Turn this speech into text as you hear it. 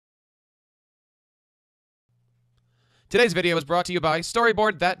Today's video is brought to you by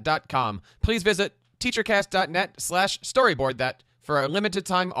StoryboardThat.com. Please visit teachercast.net/storyboardthat for a limited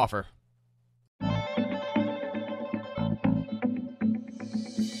time offer.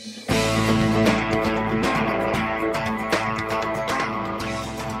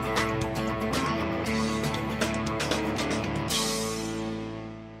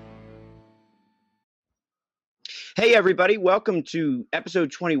 Hey, everybody. Welcome to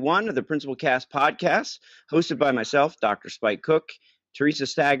episode 21 of the Principal Cast podcast, hosted by myself, Dr. Spike Cook, Teresa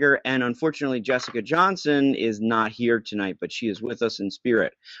Stagger, and unfortunately, Jessica Johnson is not here tonight, but she is with us in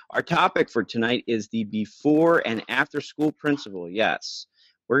spirit. Our topic for tonight is the before and after school principal. Yes,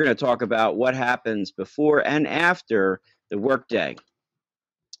 we're going to talk about what happens before and after the workday.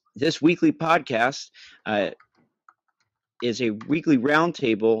 This weekly podcast is a weekly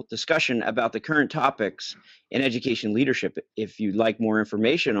roundtable discussion about the current topics in education leadership. If you'd like more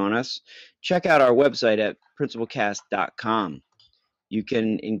information on us, check out our website at principalcast.com. You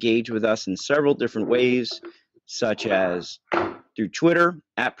can engage with us in several different ways, such as through Twitter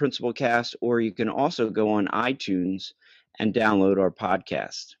at principalcast, or you can also go on iTunes and download our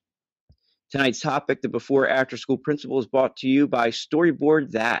podcast. Tonight's topic, the before after school principal, is brought to you by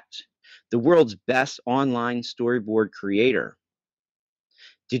Storyboard That, the world's best online storyboard creator.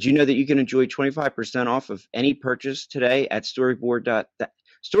 Did you know that you can enjoy 25% off of any purchase today at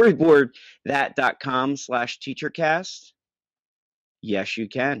storyboardthat.com/teachercast? Yes, you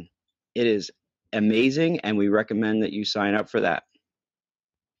can. It is amazing, and we recommend that you sign up for that.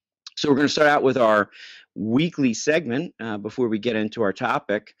 So we're going to start out with our weekly segment before we get into our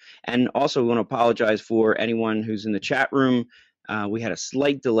topic. And also, we want to apologize for anyone who's in the chat room. We had a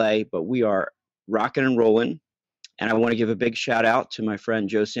slight delay, but we are rocking and rolling. And I want to give a big shout out to my friend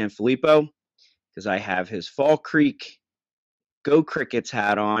Joe Sanfilippo, because I have his Fall Creek Go Crickets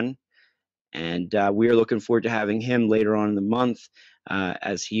hat on. And we are looking forward to having him later on in the month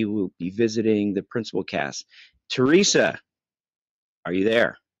as he will be visiting the Principal Cast. Teresa, are you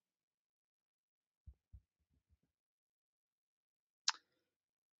there?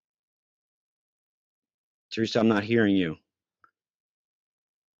 Teresa, I'm not hearing you.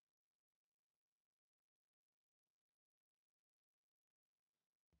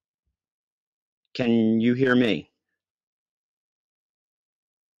 Can you hear me?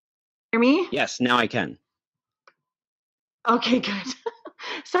 Hear me? Yes, now I can. Okay, good.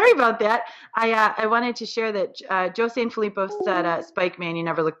 Sorry about that. I wanted to share that Joe Sanfilippo said, Spike, man, you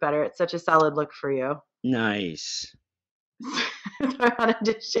never look better. It's such a solid look for you. Nice. So I wanted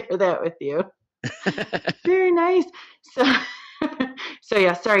to share that with you. Very nice. So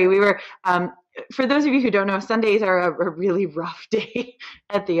yeah, sorry. We were, for those of you who don't know, Sundays are a really rough day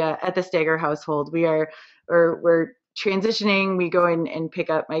at the Stagger household. We're transitioning. We go in and pick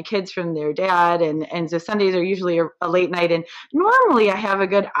up my kids from their dad, and so Sundays are usually a late night, and normally I have a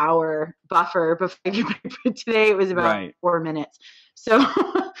good hour buffer before I get my food. Today it was about 4 minutes, so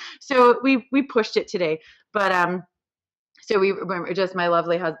we pushed it today, but so we just, my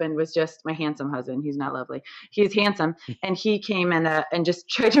lovely husband was just my handsome husband. He's not lovely. He's handsome. And he came and just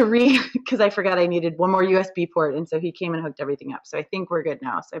tried to because I forgot I needed one more USB port. And so he came and hooked everything up. So I think we're good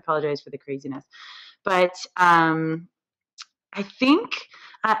now. So I apologize for the craziness. But I think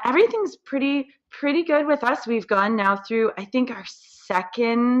everything's pretty good with us. We've gone now through, I think, our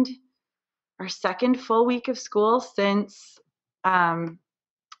second full week of school since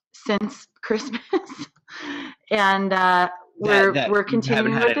Christmas. And we're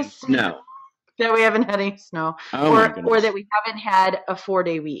continuing with the snow. That we haven't had any snow, or that we haven't had a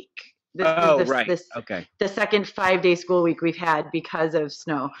 4-day week. Okay. The second 5-day school week we've had because of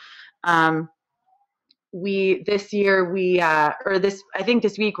snow. I think this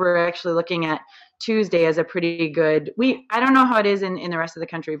week we're actually looking at Tuesday as a pretty good. I don't know how it is in the rest of the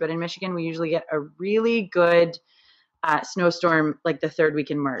country, but in Michigan we usually get a really good snowstorm like the third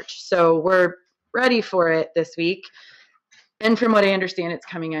week in March. So we're ready for it this week. And from what I understand, it's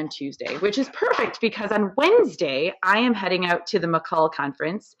coming on Tuesday, which is perfect because on Wednesday, I am heading out to the McCall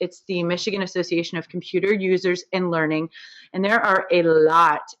conference. It's the Michigan Association of Computer Users and Learning. And there are a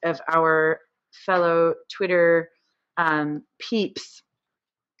lot of our fellow Twitter peeps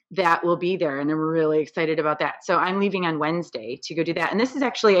that will be there. And I'm really excited about that. So I'm leaving on Wednesday to go do that. And this is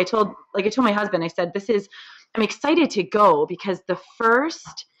actually, I told my husband, I said, I'm excited to go because the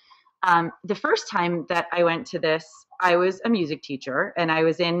first time that I went to this, I was a music teacher and I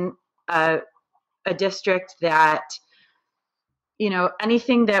was in a district that,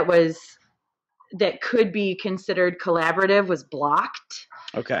 anything that was that could be considered collaborative was blocked.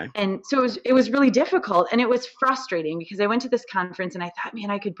 Okay. And so it was really difficult, and it was frustrating because I went to this conference and I thought, man,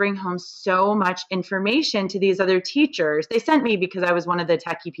 I could bring home so much information to these other teachers. They sent me because I was one of the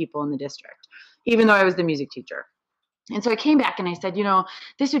techie people in the district, even though I was the music teacher. And so I came back and I said, there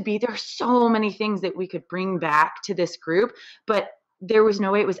are so many things that we could bring back to this group, but there was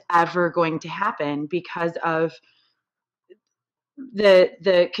no way it was ever going to happen because of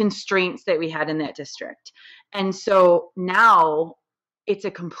the constraints that we had in that district. And so now it's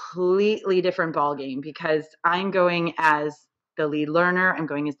a completely different ballgame because I'm going as the lead learner, I'm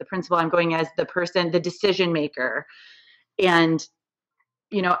going as the principal, I'm going as the person, the decision maker. And,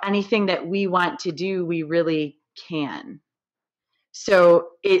 anything that we want to do, we really can. So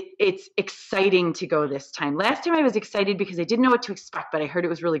it's exciting to go this time. Last time I was excited because I didn't know what to expect, but I heard it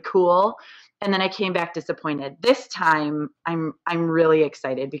was really cool. And then I came back disappointed. This time I'm really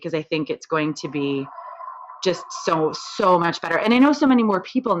excited because I think it's going to be just so much better. And I know so many more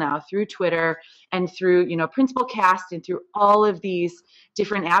people now through Twitter and through, Principal Cast and through all of these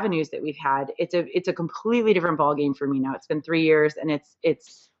different avenues that we've had. It's a completely different ballgame for me now. It's been 3 years and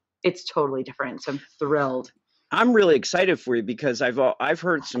it's totally different. So I'm thrilled. I'm really excited for you because I've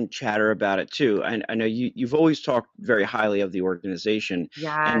heard some chatter about it too. I know you've always talked very highly of the organization.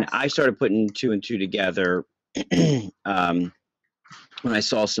 Yes. And I started putting 2 and 2 together when I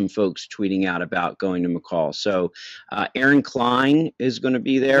saw some folks tweeting out about going to McCall. So Erin Klein is going to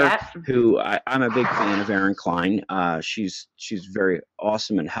be there, yep. who I'm a big fan of Erin Klein. She's very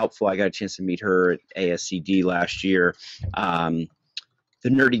awesome and helpful. I got a chance to meet her at ASCD last year. The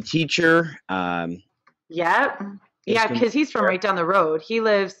Nerdy Teacher. Yep. Yeah, because he's from right down the road. He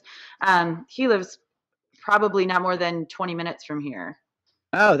lives probably not more than 20 minutes from here.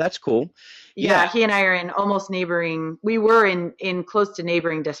 Oh, that's cool. Yeah, he and I are in almost neighboring. We were in close to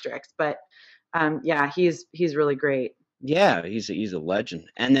neighboring districts, but he's really great. Yeah, he's a legend.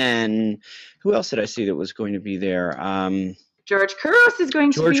 And then who else did I see that was going to be there? George Couros is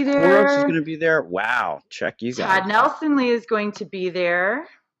going to be there. George Couros is going to be there. Wow, check you guys. Todd Nelson Lee is going to be there.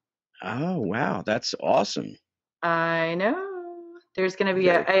 Oh, wow, that's awesome. I know. There's going to be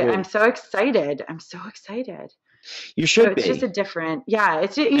cool. I'm so excited. You should be. It's just a different. Yeah,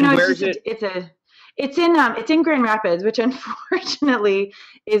 it's it's in Grand Rapids, which unfortunately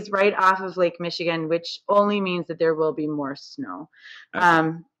is right off of Lake Michigan, which only means that there will be more snow.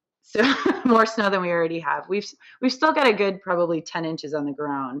 Okay. So more snow than we already have. We've still got a good probably 10 inches on the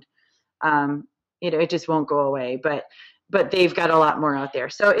ground. It just won't go away, but they've got a lot more out there.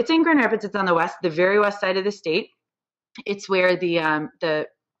 So it's in Grand Rapids. It's on the very west side of the state. It's where the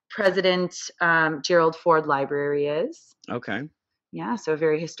President Gerald Ford Library is. Okay. Yeah, so a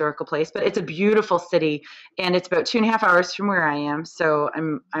very historical place, but it's a beautiful city, and it's about 2.5 hours from where I am. So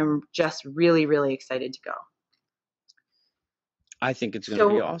I'm just really, really excited to go. I think it's going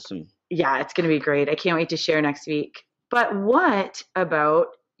to be awesome. Yeah, it's going to be great. I can't wait to share next week. But what about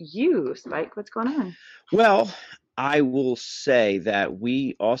you, Spike? What's going on? Well, I will say that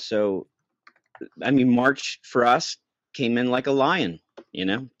we also, March for us came in like a lion,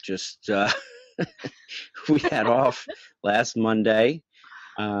 just we had off last Monday.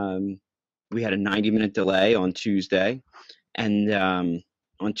 We had a 90-minute delay on Tuesday. And on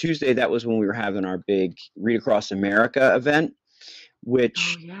Tuesday, that was when we were having our big Read Across America event,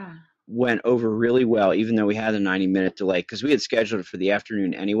 which went over really well, even though we had a 90-minute delay, because we had scheduled it for the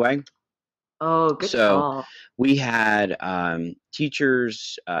afternoon anyway. Oh, good call. We had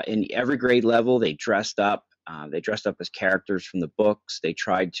teachers in every grade level. They dressed up. They dressed up as characters from the books. They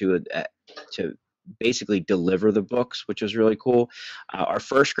tried to basically deliver the books, which was really cool. Our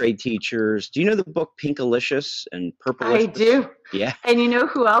first grade teachers. Do you know the book Pinkalicious and Purplicious? I do. Yeah. And you know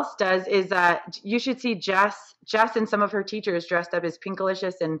who else does is that you should see Jess and some of her teachers dressed up as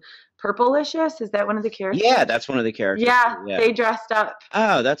Pinkalicious and Purplicious. Is that one of the characters? Yeah, that's one of the characters. Yeah, they dressed up.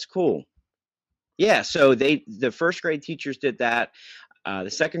 Oh, that's cool. Yeah, so the first grade teachers did that. The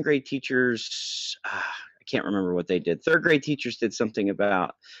second grade teachers, I can't remember what they did. Third grade teachers did something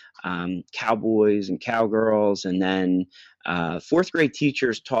about cowboys and cowgirls. And then fourth grade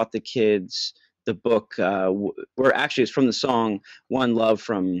teachers taught the kids the book, where actually it's from the song One Love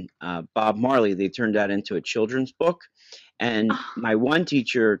from Bob Marley. They turned that into a children's book. And my one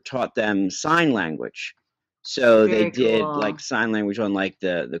teacher taught them sign language. So they did like sign language on like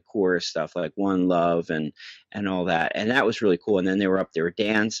the chorus stuff, like One Love and all that. And that was really cool. And then they were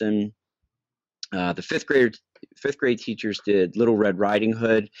dancing. The fifth grade teachers did Little Red Riding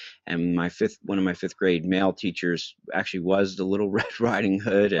Hood, and one of my fifth grade male teachers actually was the Little Red Riding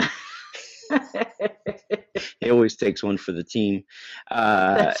Hood, and he always takes one for the team.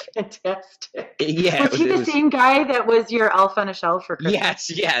 That's fantastic. Yeah, Was he the same guy that was your elf on a shelf for Christmas?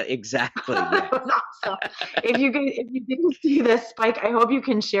 Yes, yeah, exactly. Yeah. That was awesome. If you didn't see this, Spike, I hope you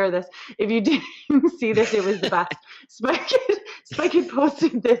can share this. If you didn't see this, it was the best. Spike had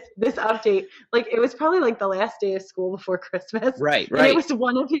posted this update. Like, it was probably like the last day of school before Christmas. Right. And it was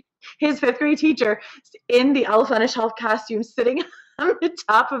one of his fifth grade teacher in the elf on a shelf costume sitting on the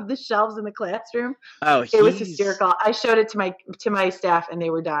top of the shelves in the classroom. Oh, it was hysterical. I showed it to my staff and they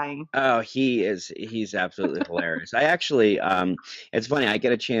were dying. Oh, he's absolutely hilarious. I actually, it's funny, I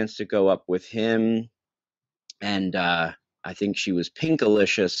get a chance to go up with him and I think she was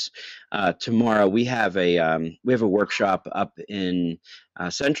Pinkalicious tomorrow. We have a workshop up in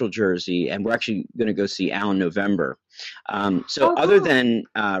Central Jersey, and we're actually going to go see Alan November. Other than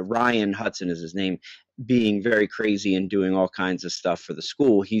Ryan Hudson is his name, being very crazy and doing all kinds of stuff for the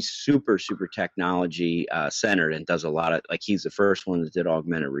school, he's super technology centered and does a lot of, like, he's the first one that did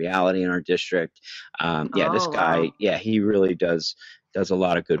augmented reality in our district. This guy, wow. Yeah, he really does a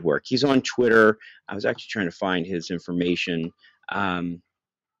lot of good work. He's on Twitter. I was actually trying to find his information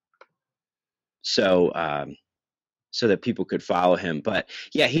so that people could follow him. But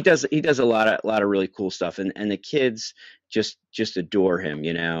yeah, he does a lot of really cool stuff, and the kids just adore him,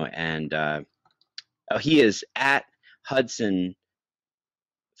 you know. And he is at Hudson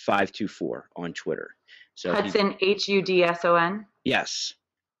 524 on Twitter. So Hudson, Hudson. Yes.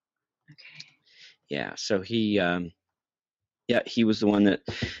 Okay. Yeah. So he was the one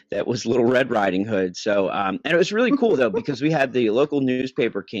that was Little Red Riding Hood. So, and it was really cool though, because we had the local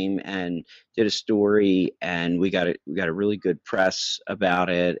newspaper came and did a story, and we got a really good press about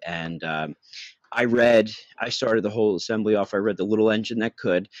it. And I started the whole assembly off. I read The Little Engine That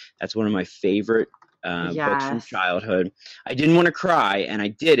Could. That's one of my favorite books from childhood. I didn't want to cry, and I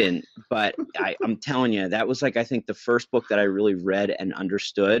didn't, but I'm telling you, that was, like, I think the first book that I really read and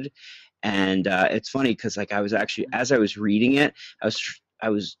understood. And it's funny because, like, I was actually, as I was reading it, I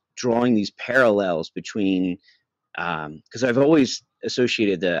was drawing these parallels between, because I've always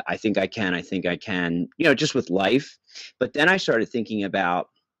associated the I think I can, you know, just with life. But then I started thinking about,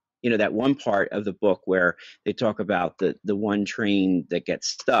 you know, that one part of the book where they talk about the one train that gets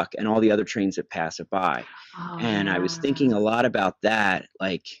stuck and all the other trains that pass it by. And I was thinking a lot about that,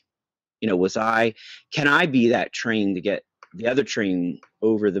 like, you know, can I be that train to get the other train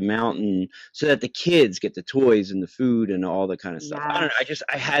over the mountain so that the kids get the toys and the food and all the kind of stuff. Yes. I don't know.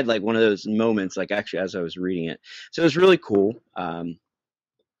 I had like one of those moments, like, actually, as I was reading it. So it was really cool.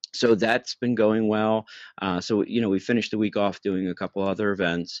 So that's been going well. So, you know, we finished the week off doing a couple other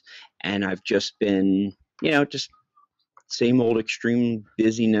events, and I've just been, you know, just same old extreme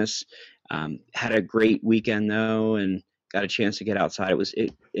busyness. Had a great weekend though, and got a chance to get outside.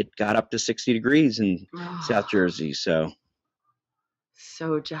 It got up to 60 degrees in South Jersey. So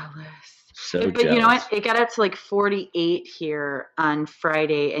jealous. But you know what? It got up to like 48 here on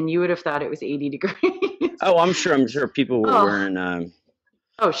Friday, and you would have thought it was 80 degrees. Oh, I'm sure people were wearing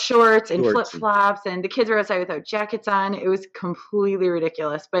shorts and flip-flops, and the kids were outside without jackets on. It was completely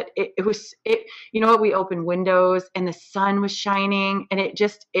ridiculous, but it was you know what, we opened windows and the sun was shining, and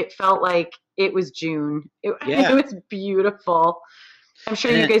it felt like it was June. It was beautiful. I'm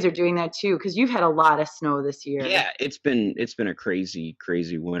sure you guys are doing that too, because you've had a lot of snow this year. Yeah, it's been a crazy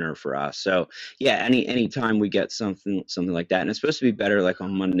winter for us. So yeah, any time we get something like that, and it's supposed to be better like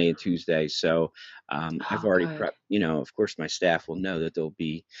on Monday and Tuesday. So I've already prepped. You know, of course, my staff will know that there'll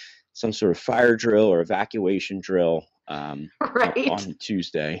be some sort of fire drill or evacuation drill right on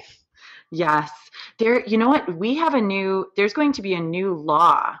Tuesday. Yes, you know what? There's going to be a new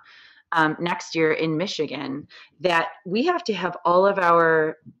law next year in Michigan that we have to have all of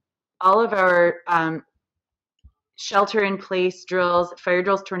our shelter in place drills, fire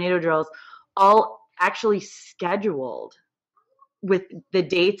drills, tornado drills, all actually scheduled with the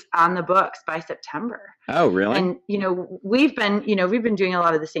dates on the books by September. Oh, really? And, you know, we've been doing a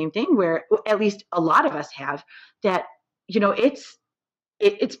lot of the same thing, where at least a lot of us have, that, you know, it's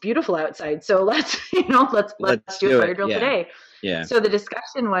beautiful outside. So let's do a fire drill today. Yeah. So the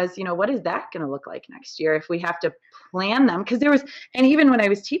discussion was, you know, what is that going to look like next year if we have to plan them? Because and even when I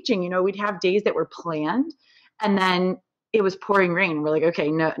was teaching, you know, we'd have days that were planned, and then it was pouring rain. We're like, okay,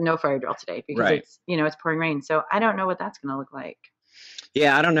 no fire drill today because it's pouring rain. So I don't know what that's going to look like.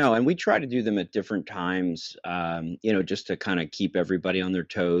 Yeah, I don't know. And we try to do them at different times, you know, just to kind of keep everybody on their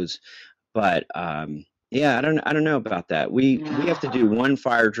toes. But yeah, I don't know about that. We have to do one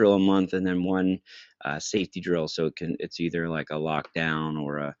fire drill a month and then one safety drill. So it's either like a lockdown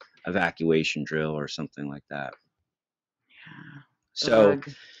or a evacuation drill or something like that. Yeah. So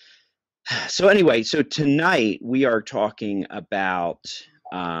So anyway, so tonight we are talking about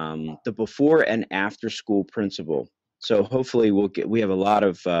the before and after school principal. So hopefully we have a lot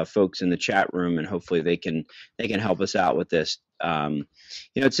of folks in the chat room, and hopefully they can help us out with this.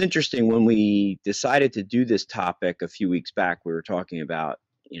 It's interesting, when we decided to do this topic a few weeks back, we were talking about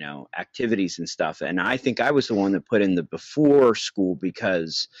activities and stuff, and I think I was the one that put in the before school,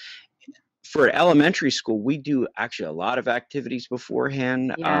 because for elementary school, we do actually a lot of activities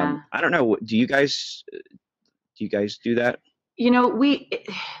beforehand. Yeah. I don't know. Do you guys do that?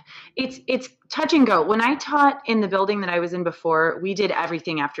 It's touch and go. When I taught in the building that I was in before, we did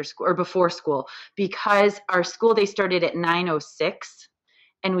everything after school or before school, because our school day started at 9:06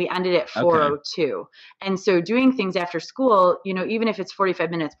 and we ended at 4:02. And so doing things after school, even if it's 45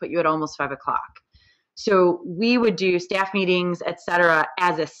 minutes, put you at almost 5 o'clock. So we would do staff meetings, etc.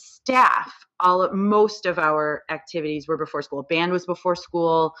 As a staff. Most of our activities were before school. Band was before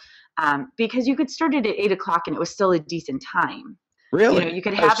school, because you could start it at 8 o'clock and it was still a decent time. Really? You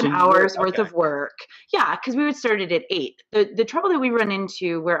could have an hour's worth of work. Yeah, because we would start it at 8. The trouble that we run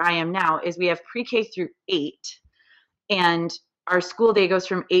into where I am now is we have pre-K through 8, and our school day goes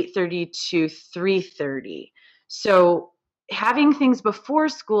from 8:30 to 3:30. So having things before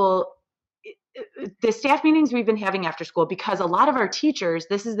school, the staff meetings we've been having after school, because a lot of our teachers,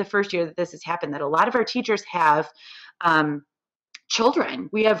 this is the first year that this has happened, that a lot of our teachers have children.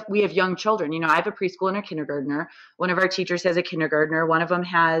 We have young children. I have a preschool and a kindergartner. One of our teachers has a kindergartner. One of them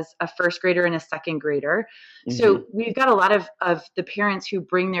has a first grader and a second grader. Mm-hmm. So we've got a lot of the parents who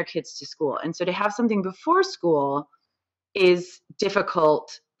bring their kids to school. And so to have something before school is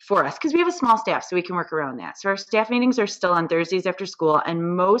difficult for us because we have a small staff, so we can work around that. So our staff meetings are still on Thursdays after school,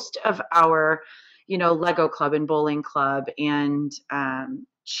 and most of our, Lego club and bowling club and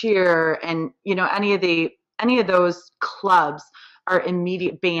cheer and any of those clubs are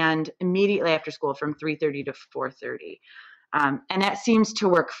banned immediately after school from 3:30 to 4:30, and that seems to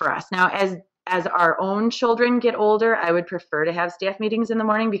work for us. Now, as our own children get older, I would prefer to have staff meetings in the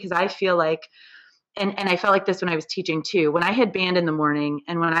morning, because I feel like. And I felt like this when I was teaching too. When I had band in the morning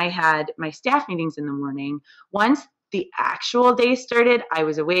and when I had my staff meetings in the morning, once the actual day started, I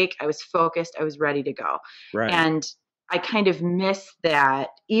was awake, I was focused, I was ready to go. Right. And I kind of miss that.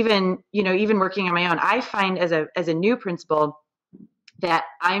 Even working on my own, I find as a new principal that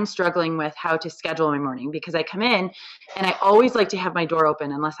I'm struggling with how to schedule my morning, because I come in and I always like to have my door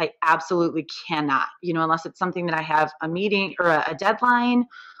open unless I absolutely cannot, unless it's something that I have a meeting or a deadline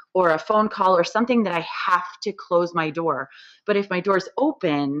or a phone call or something that I have to close my door. But if my door's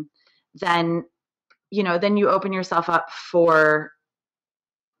open, then you open yourself up for,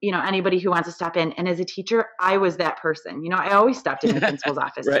 anybody who wants to stop in. And as a teacher, I was that person. I always stopped in the principal's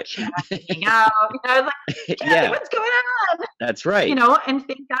office to chat, hang out. I was like, Kathy, what's going on? That's right. And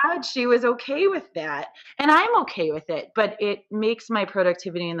thank God she was okay with that. And I'm okay with it, but it makes my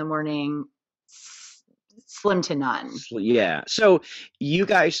productivity in the morning slim to none. Yeah. So you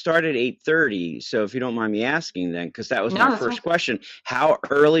guys started 8:30. So if you don't mind me asking, then, because that was my first question, how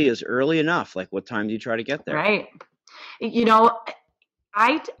early is early enough? Like, what time do you try to get there? Right.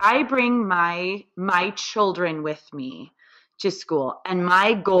 I bring my children with me to school, and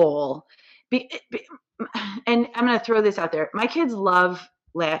my goal, and I'm going to throw this out there. My kids love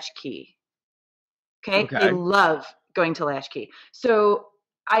Latchkey. Okay. They love going to Latchkey. So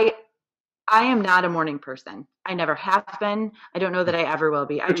I am not a morning person. I never have been. I don't know that I ever will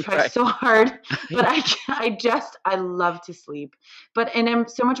be. I try so hard, but I love to sleep. And I'm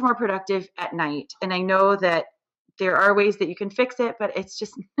so much more productive at night. And I know that there are ways that you can fix it, but it's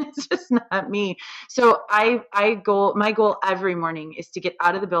just not me. So my goal every morning is to get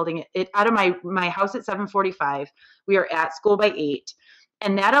out of the building, out of my house at 7:45. We are at school by 8.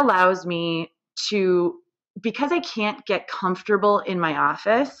 And that allows me to, because I can't get comfortable in my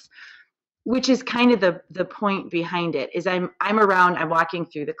office, which is kind of the point behind it, is I'm around, I'm walking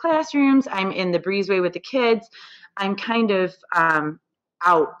through the classrooms, I'm in the breezeway with the kids, I'm kind of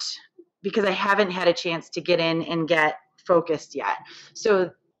out because I haven't had a chance to get in and get focused yet.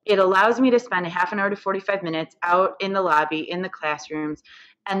 So it allows me to spend a half an hour to 45 minutes out in the lobby, in the classrooms.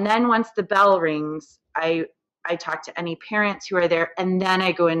 And then once the bell rings, I talk to any parents who are there, and then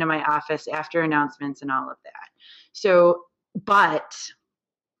I go into my office after announcements and all of that. So, but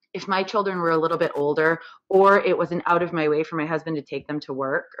if my children were a little bit older, or it wasn't out of my way for my husband to take them to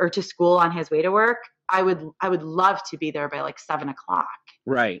work or to school on his way to work, I would love to be there by like 7 o'clock.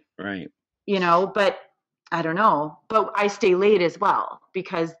 Right. But I don't know. But I stay late as well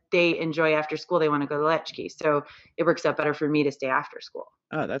because they enjoy after school. They want to go to Latchkey. So it works out better for me to stay after school.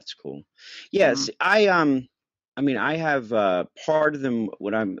 Oh, that's cool. Yes. I I mean, I have part of them.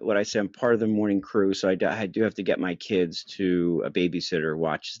 What I say, I'm part of the morning crew, so I do have to get my kids to a babysitter,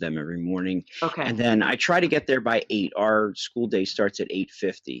 watches them every morning, Okay. and then I try to get there by 8. Our school day starts at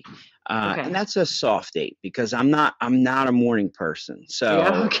 8:50, Okay. and that's a soft 8 because I'm not a morning person. Yeah. So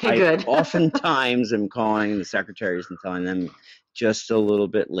Okay. I Good. oftentimes am calling the secretaries and telling them just a little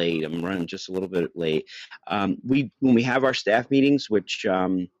bit late. I'm running just a little bit late. When we have our staff meetings, which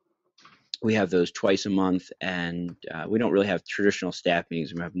we have those twice a month, and we don't really have traditional staff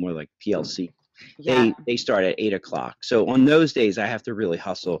meetings. We have more like PLC. Yeah. They start at 8 o'clock. So on those days, I have to really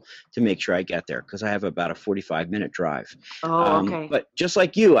hustle to make sure I get there because I have about a 45-minute drive. Oh, okay. But just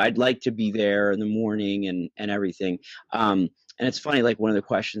like you, I'd like to be there in the morning and everything. And it's funny, like one of the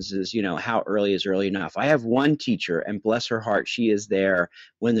questions is, how early is early enough? I have one teacher, and bless her heart, she is there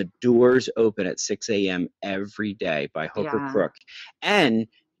when the doors open at 6 a.m. every day by hook or Yeah. crook. And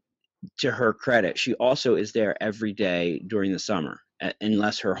to her credit, she also is there every day during the summer,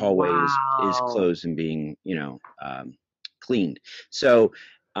 unless her hallway is Wow. closed and being, cleaned. So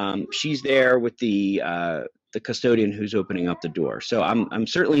she's there with the custodian who's opening up the door. So I'm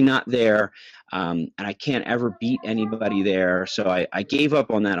certainly not there, and I can't ever beat anybody there. So I gave up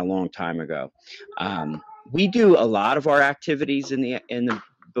on that a long time ago. We do a lot of our activities in the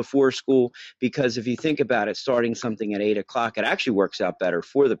before school, because if you think about it, starting something at 8 o'clock, it actually works out better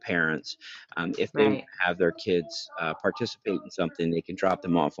for the parents. If they Right. have their kids participate in something, they can drop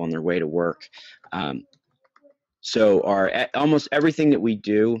them off on their way to work. So almost everything that we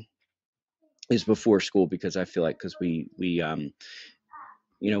do is before school, because I feel like because we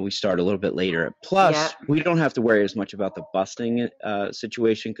start a little bit later. Plus, Yeah. we don't have to worry as much about the busing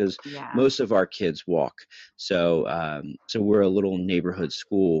situation because Yeah. most of our kids walk. So we're a little neighborhood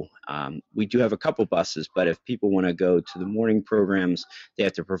school. We do have a couple buses, but if people want to go to the morning programs, they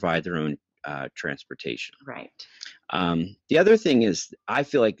have to provide their own transportation. Right. The other thing is, I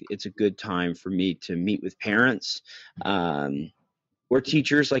feel like it's a good time for me to meet with parents. Or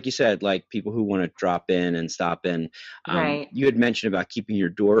teachers, like you said, like people who want to drop in and stop in. Right. You had mentioned about keeping your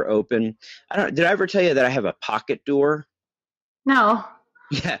door open. Did I ever tell you that I have a pocket door? No.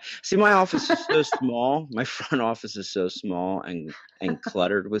 Yeah. See, my office is so small. My front office is so small and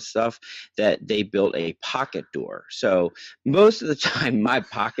cluttered with stuff that they built a pocket door. So most of the time, my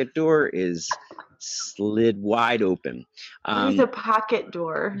pocket door is slid wide open. What is a pocket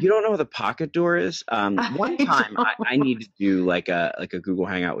door? You don't know what the pocket door is? One time don't. I need to do like a Google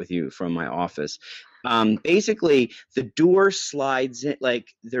Hangout with you from my office. Basically, the door slides in, like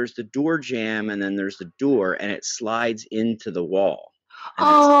there's the door jamb and then there's the door, and it slides into the wall. And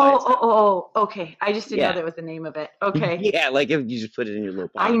it slides out. Oh, okay. I just didn't know Yeah. that was the name of it. Okay. Yeah, like if you just put it in your little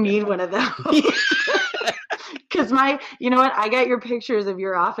I pocket. need one of those. Because you know what? I got your pictures of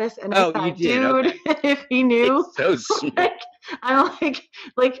your office, and I Oh, thought, you did? dude, Okay. if he knew, It's so small. like, I'm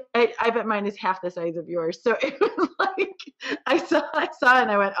like I bet mine is half the size of yours. So it was like I saw it,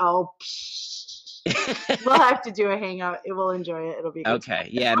 and I went, oh. We'll have to do a hangout. We'll enjoy it. It'll be good. Okay.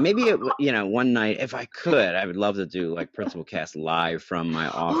 Yeah. Maybe one night, if I could, I would love to do like Principal Cast live from my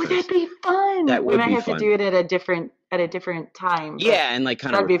Oh, office. that'd be fun. That would we might be have fun. to do it at a different time. but- Yeah, and like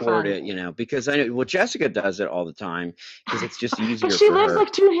kind of that'd be record fun. it, because I know, well, Jessica does it all the time because it's just easier But she for lives her.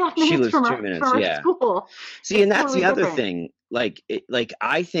 like 2.5 minutes She lives from 2 our, minutes, from our yeah. school. See, and It's that's the totally other different. thing. Like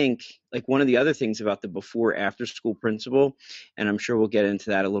I think like one of the other things about the before after school principal, and I'm sure we'll get into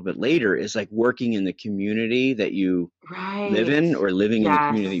that a little bit later, is like working in the community that you Right. live in or living in the Yes.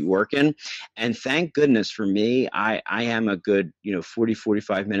 community you work in. And thank goodness for me, I am a good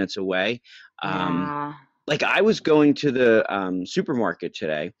 40-45 minutes away. Yeah. Like I was going to the supermarket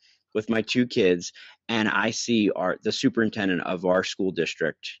today with my 2 kids, and I see the superintendent of our school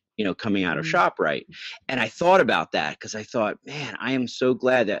district coming out of ShopRite, and I thought about that because I thought, man, I am so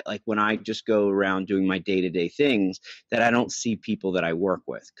glad that like when I just go around doing my day-to-day things that I don't see people that I work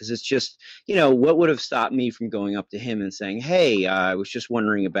with, because it's just what would have stopped me from going up to him and saying, hey, I was just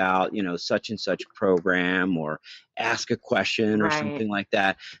wondering about such and such program, or ask a question or Right. something like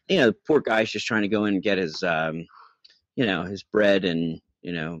that. The poor guy's just trying to go in and get his his bread and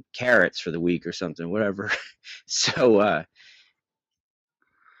carrots for the week or something, whatever. So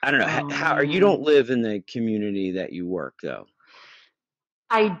I don't know. Oh, How you man. don't live in the community that you work, though?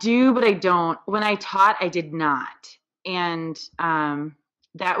 I do, but I don't. When I taught, I did not. And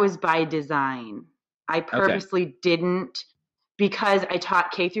that was by design. I purposely didn't, because I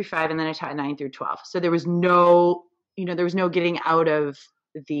taught K through 5 and then I taught 9 through 12. So there was no getting out of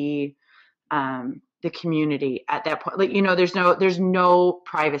the community at that point. Like, there's no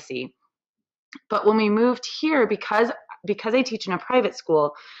privacy. But when we moved here, because I teach in a private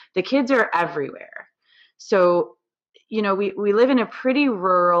school, the kids are everywhere. So, we live in a pretty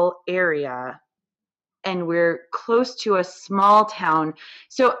rural area, and we're close to a small town.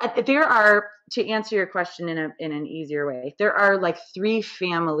 So there are, to answer your question in an easier way, there are like 3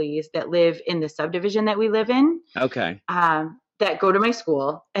 families that live in the subdivision that we live in. Okay. That go to my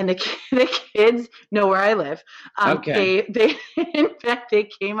school, and the kids know where I live. Okay. They in fact, they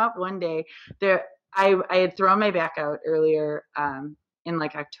came up one day. I had thrown my back out earlier in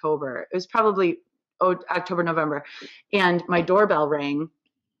like October. It was probably October, November, and my doorbell rang.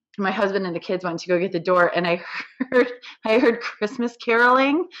 My husband and the kids went to go get the door, and I heard Christmas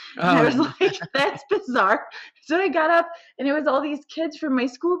caroling, and I was like, that's bizarre. So I got up, and it was all these kids from my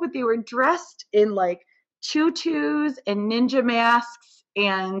school, but they were dressed in like tutus and ninja masks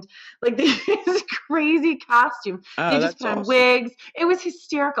and like these crazy costumes. They just put on wigs. It was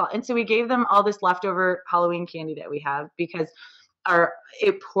hysterical. And so we gave them all this leftover Halloween candy that we have, because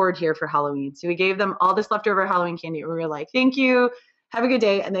it poured here for Halloween. So we gave them all this leftover Halloween candy. We were like, thank you, have a good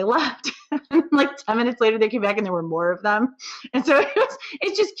day. And they left. And like 10 minutes later, they came back and there were more of them. And so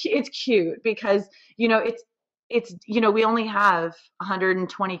it's cute because, we only have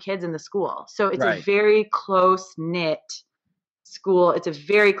 120 kids in the school. So it's a very close knit school. It's a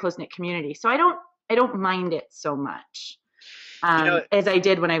very close knit community. So I don't mind it so much as I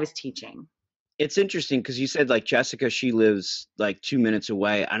did when I was teaching. It's interesting because you said like Jessica, she lives like 2 minutes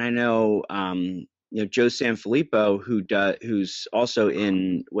away. And I know, Joe Sanfilippo, who's also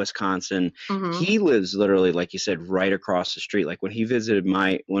in Wisconsin, he lives literally, like you said, right across the street. Like when he visited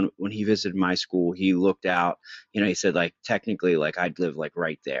when he visited my school, he looked out, he said like technically like I'd live like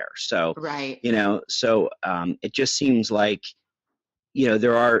right there. So, it just seems like,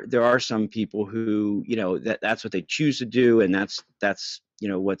 there are some people who, that's what they choose to do. And that's,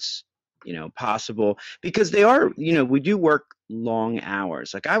 what's, possible, because they are, we do work long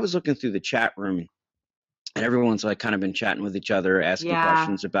hours. Like I was looking through the chat room, and everyone's like kind of been chatting with each other, asking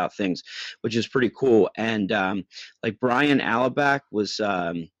questions about things, which is pretty cool. And like Brian Alabak was,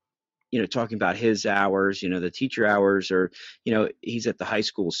 talking about his hours, the teacher hours, or, he's at the high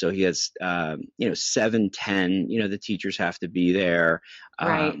school. So he has, 7:10, the teachers have to be there.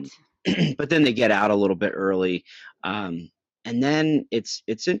 Right. But then they get out a little bit early. And then it's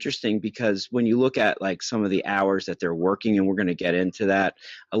interesting because when you look at like some of the hours that they're working, and we're going to get into that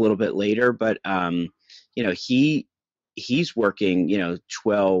a little bit later, but, he's working,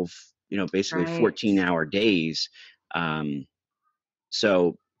 12, basically 14-hour days.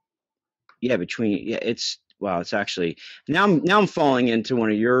 So yeah, it's actually now I'm falling into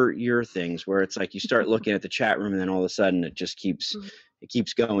one of your things where it's like you start looking at the chat room and then all of a sudden it just keeps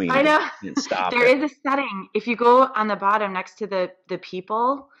going. I know. And stop. There is a setting. If you go on the bottom next to the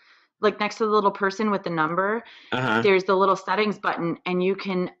people, like next to the little person with the number, there's the little settings button, and you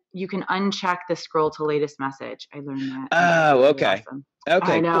can uncheck the scroll to latest message. I learned that. Oh, okay. Awesome.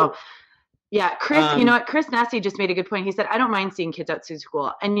 Okay. I know. Cool. Yeah, Chris, you know what? Chris Nesi just made a good point. He said, I don't mind seeing kids out to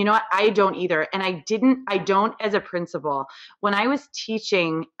school. And you know what? I don't either. And I don't as a principal. When I was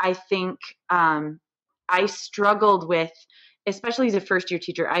teaching, I think I struggled with, especially as a first-year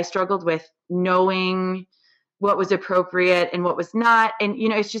teacher, I struggled with knowing what was appropriate and what was not. And,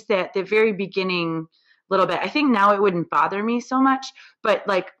 it's just that the very beginning little bit. I think now it wouldn't bother me so much, but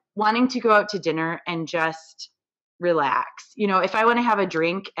like wanting to go out to dinner and just relax. If I want to have a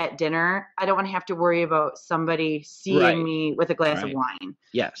drink at dinner, I don't want to have to worry about somebody seeing me with a glass of wine.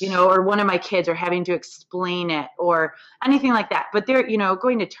 Yes. Or one of my kids, or having to explain it or anything like that. But they're,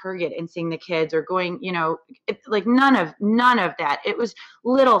 going to Target and seeing the kids, or going, like none of that. It was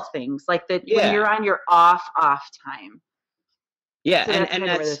little things like that when you're on your off time. Yeah, so and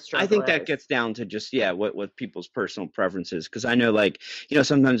that's I think that gets down to just what people's personal preferences, because I know like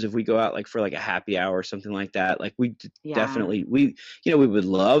sometimes if we go out like for like a happy hour or something like that, like we definitely we would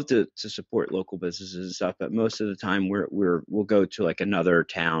love to support local businesses and stuff, but most of the time we'll go to like another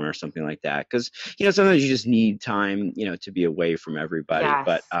town or something like that, because sometimes you just need time to be away from everybody. Yes,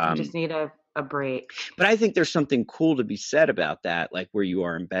 but you just need a break. But I think there's something cool to be said about that, like where you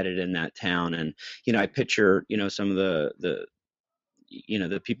are embedded in that town, and I picture some of the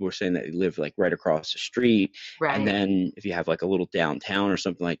people were saying that they live like right across the street. Right. And then if you have like a little downtown or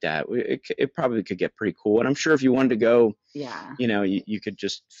something like that, it probably could get pretty cool. And I'm sure if you wanted to go, you could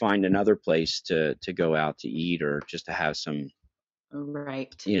just find another place to go out to eat, or just to have some,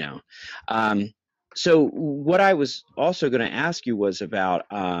 so what I was also going to ask you was about,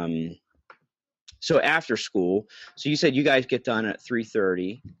 so after school, so you said you guys get done at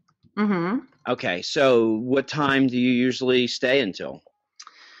 3:30. Mm-hmm. Okay, so what time do you usually stay until?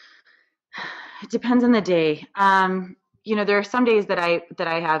 It depends on the day. there are some days that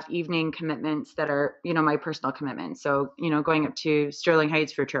I have evening commitments that are, my personal commitments. So, going up to Sterling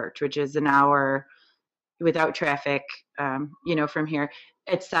Heights for church, which is an hour without traffic, from here,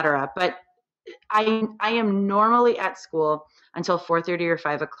 etc. But I am normally at school until 4:30 or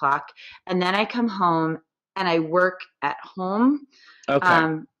 5 o'clock, and then I come home and I work at home.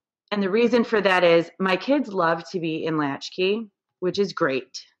 Okay. And the reason for that is my kids love to be in Latchkey, which is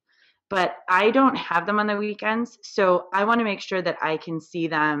great, but I don't have them on the weekends. So I want to make sure that I can see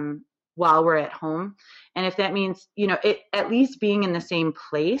them while we're at home. And if that means, at least being in the same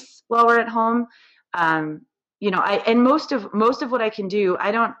place while we're at home, and most of what I can do,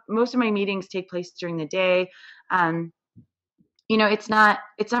 most of my meetings take place during the day. It's not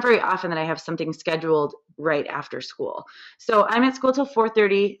very often that I have something scheduled right after school. So I'm at school till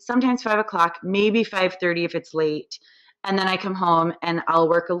 4:30, sometimes 5 o'clock, maybe 5:30 if it's late. And then I come home and I'll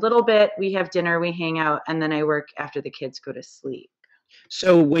work a little bit. We have dinner, we hang out, and then I work after the kids go to sleep.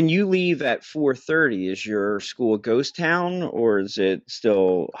 So when you leave at 4:30, is your school a ghost town or is it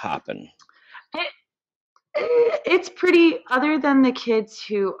still hopping? It's pretty, other than the kids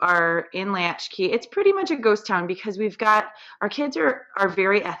who are in Latchkey, it's pretty much a ghost town because our kids are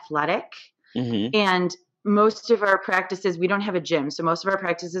very athletic. Mm-hmm. And most of our practices, we don't have a gym. So most of our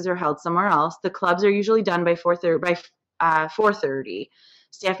practices are held somewhere else. The clubs are usually done by 4:30.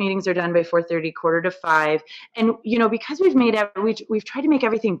 Staff meetings are done by 4:30, 4:45. And, because we've tried to make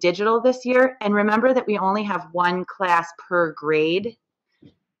everything digital this year. And remember that we only have one class per grade.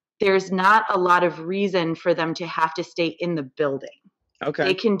 There's not a lot of reason for them to have to stay in the building. Okay.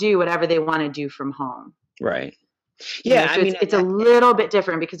 They can do whatever they want to do from home. Right. Yeah. So it's a little bit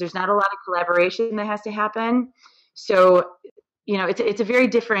different because there's not a lot of collaboration that has to happen. So, it's a very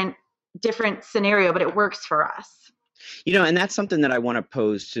different scenario, but it works for us. And that's something that I want to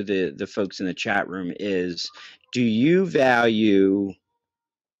pose to the folks in the chat room is, do you value,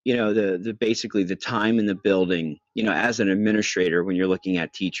 the basically the time in the building, as an administrator when you're looking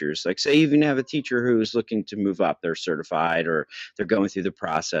at teachers, like say you even have a teacher who's looking to move up, they're certified or they're going through the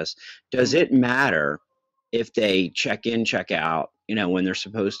process. Does it matter if they check in, check out, when they're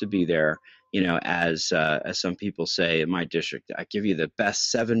supposed to be there? As some people say in my district, I give you the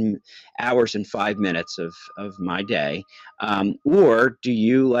best 7 hours and 5 minutes of my day. Or do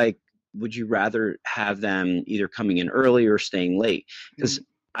you would you rather have them either coming in early or staying late? Because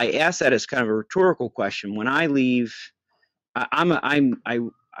I ask that as kind of a rhetorical question. When I leave,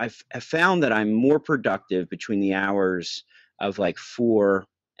 I've found that I'm more productive between the hours of 4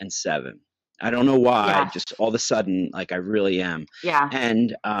 and 7. I don't know why. Yeah. Just all of a sudden, I really am. Yeah.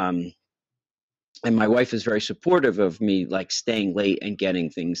 And my wife is very supportive of me staying late and getting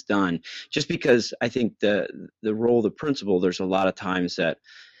things done. Just because I think the role of the principal, there's a lot of times that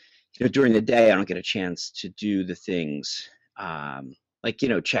during the day I don't get a chance to do the things.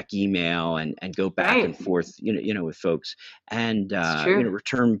 Check email and go back Right. and forth, with folks and, true.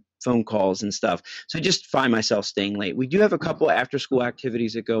 return phone calls and stuff. So I just find myself staying late. We do have a couple after school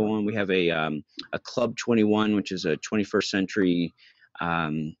activities that go on. We have a Club 21, which is a 21st century,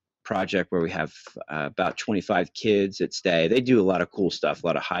 project where we have about 25 kids that stay. They do a lot of cool stuff, a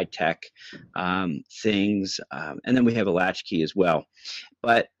lot of high tech, things. And then we have a latchkey as well.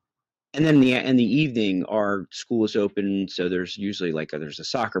 And then in the evening, our school is open, so there's usually there's a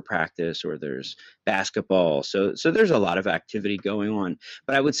soccer practice or there's basketball. So there's a lot of activity going on.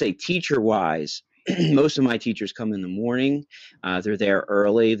 But I would say teacher-wise, most of my teachers come in the morning. They're there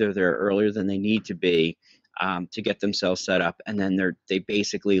early. They're there earlier than they need to be to get themselves set up, and then they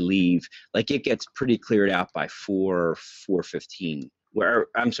basically leave. It gets pretty cleared out by 4:15.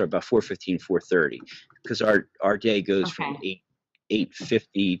 About 4:15, 4:30, because our day goes from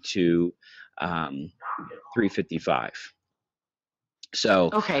 8:50 to 3:55. So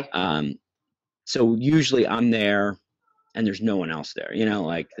Okay. So usually I'm there and there's no one else there.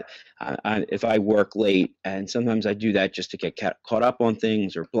 If I work late, and sometimes I do that just to get caught up on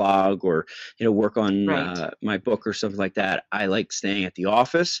things or blog or work on my book or something like that. I like staying at the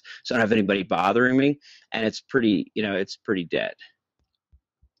office so I don't have anybody bothering me, and it's pretty it's pretty dead.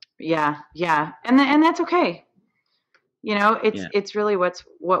 Yeah, and that's okay. It's really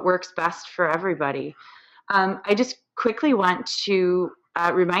what works best for everybody. I just quickly want to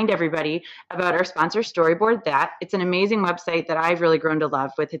remind everybody about our sponsor, Storyboard That. It's an amazing website that I've really grown to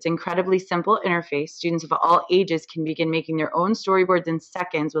love with its incredibly simple interface. Students of all ages can begin making their own storyboards in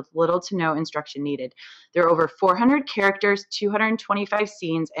seconds with little to no instruction needed. There are over 400 characters, 225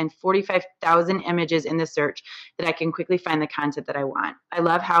 scenes, and 45,000 images in the search that I can quickly find the content that I want. I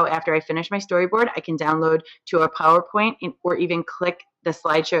love how after I finish my storyboard, I can download to a PowerPoint or even click the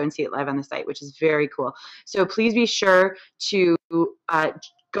slideshow and see it live on the site, which is very cool. So please be sure to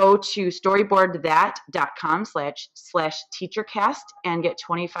go to storyboardthat.com/teachercast and get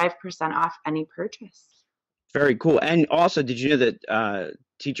 25% off any purchase. Very cool. And also, did you know that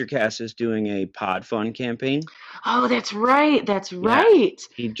TeacherCast is doing a Pod Fund campaign? Oh, that's right. That's right.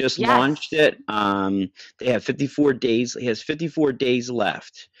 He just Yes. launched it. They have 54 days. He has 54 days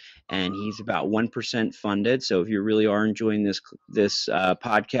left, and he's about 1% funded. So if you really are enjoying this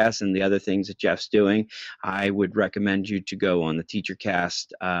podcast and the other things that Jeff's doing, I would recommend you to go on the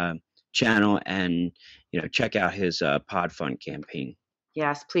TeacherCast channel and check out his Pod Fund campaign.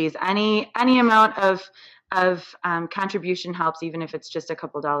 Yes, please. Any amount of contribution helps, even if it's just a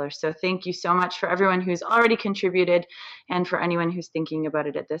couple dollars. So thank you so much for everyone who's already contributed and for anyone who's thinking about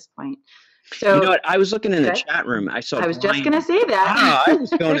it at this point. So you know what? I was looking in the chat room. I was just going to say that. I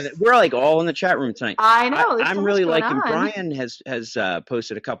was going in we're like all in the chat room tonight. I know. I'm really liking Brian has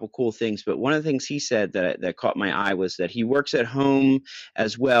posted a couple cool things, but one of the things he said that caught my eye was that he works at home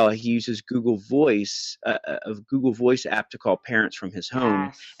as well. He uses Google Voice, a Google Voice app to call parents from his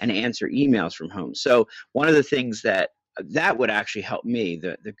home and answer emails from home. So one of the things that would actually help me,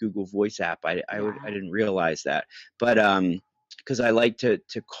 the Google Voice app. I didn't realize that, but because I like to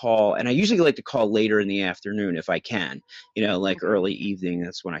call, and I usually like to call later in the afternoon if I can, like early evening.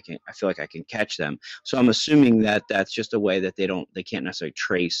 That's when I feel like I can catch them. So I'm assuming that that's just a way that they can't necessarily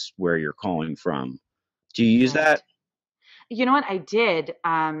trace where you're calling from. Do you use that? You know what, I did,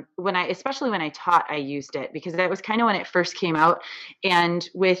 especially when I taught, I used it because that was kind of when it first came out. And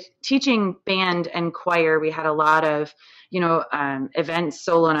with teaching band and choir, we had a lot of, events,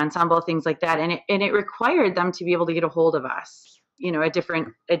 solo and ensemble, things like that. And it required them to be able to get a hold of us, at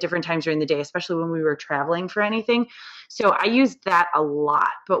different times during the day, especially when we were traveling for anything. So I used that a lot.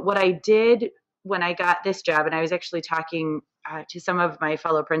 But what I did when I got this job, and I was actually talking to some of my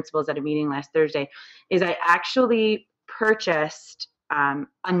fellow principals at a meeting last Thursday, is I actually purchased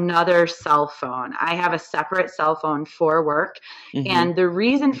another cell phone. I have a separate cell phone for work. Mm-hmm. And the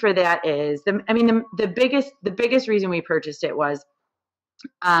reason for that is, the biggest reason we purchased it was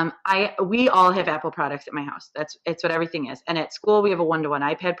we all have Apple products at my house. It's what everything is. And at school, we have a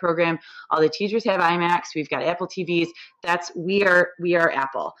 1-to-1 iPad program. All the teachers have iMacs. We've got Apple TVs. We are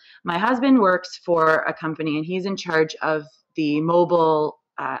Apple. My husband works for a company, and he's in charge of the mobile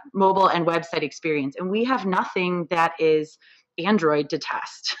and website experience. And we have nothing that is Android to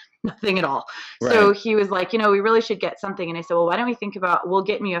test. Nothing at all. Right. So he was like, we really should get something. And I said, well, why don't we think about, we'll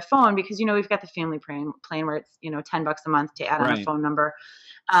get me a phone, because, we've got the family plan where it's, $10 a month to add on a phone number.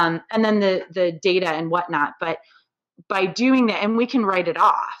 And then the data and whatnot. But by doing that, and we can write it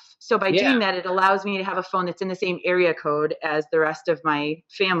off. So by doing that, it allows me to have a phone that's in the same area code as the rest of my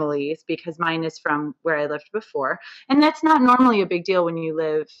families, because mine is from where I lived before. And that's not normally a big deal when you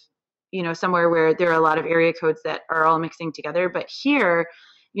live, somewhere where there are a lot of area codes that are all mixing together. But here,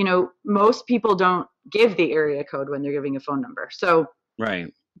 most people don't give the area code when they're giving a phone number. So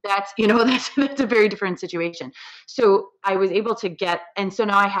that's a very different situation. So I was able to and so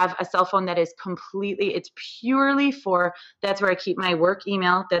now I have a cell phone that is it's purely that's where I keep my work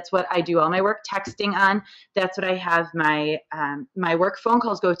email. That's what I do all my work texting on. That's what I have my work phone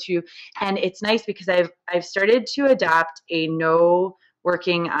calls go to. And it's nice because I've started to adopt a no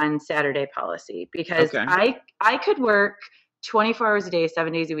working on Saturday policy, because I could work 24 hours a day,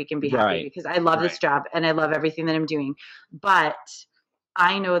 7 days a week, and be happy because I love this job and I love everything that I'm doing. But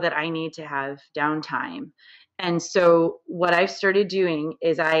I know that I need to have downtime. And so what I've started doing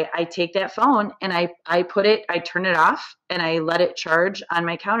is I take that phone and I turn it off and I let it charge on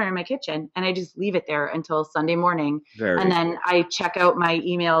my counter in my kitchen, and I just leave it there until Sunday morning. And then I check out my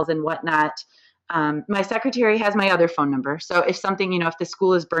emails and whatnot. My secretary has my other phone number. So if something, if the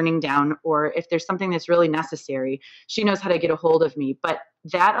school is burning down or if there's something that's really necessary, she knows how to get a hold of me. But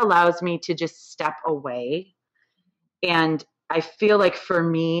that allows me to just step away. And I feel like for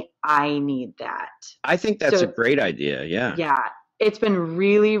me, I need that. I think that's a great idea. Yeah. Yeah. It's been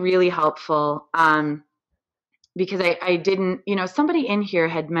really, really helpful. Because I didn't, somebody in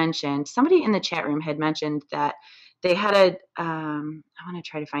the chat room had mentioned that they had I want to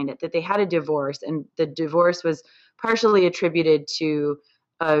try to find it, that they had a divorce, and the divorce was partially attributed to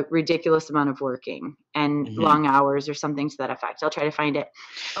a ridiculous amount of working and long hours or something to that effect. I'll try to find it.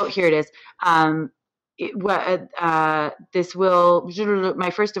 Oh, here it is. My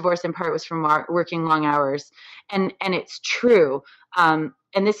first divorce in part was from working long hours. And it's true. And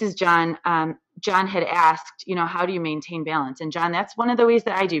this is John. John had asked, how do you maintain balance? And John, that's one of the ways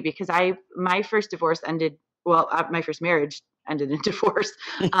that I do, because my first divorce my first marriage ended in divorce.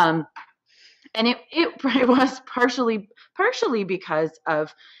 And it was partially because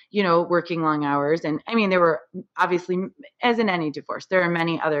of, working long hours. And I mean, there were obviously, as in any divorce, there are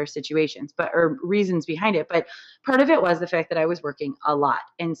many other situations, or reasons behind it. But part of it was the fact that I was working a lot.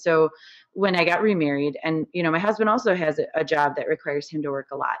 And so when I got remarried, and, my husband also has a job that requires him to work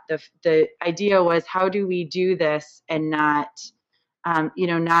a lot. The idea was, how do we do this and not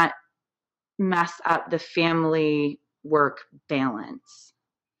mess up the family work balance?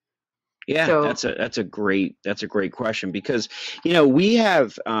 Yeah, So, that's a great question, because we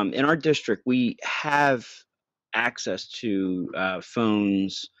have in our district, we have access to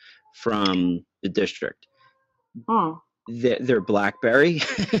phones from the district. oh, They're BlackBerry,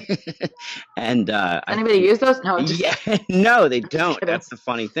 and anybody use those? No, yeah, no, they don't. kidding. That's the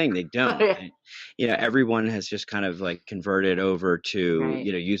funny thing. They don't. Yeah. Everyone has just kind of like converted over to, Right.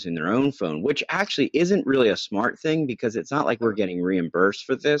 using their own phone, which actually isn't really a smart thing, because it's not like we're getting reimbursed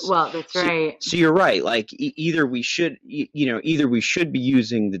for this. Well, that's right. So you're right. Like either we should, either we should be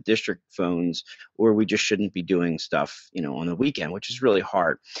using the district phones, or we just shouldn't be doing stuff, on the weekend, which is really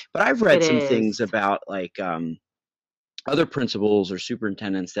hard. But I've read It some is. things about like, other principals or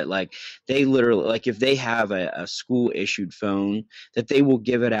superintendents that, like, they literally, like, if they have a school issued phone, that they will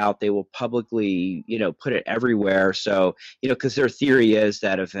give it out, they will publicly, put it everywhere. So, because their theory is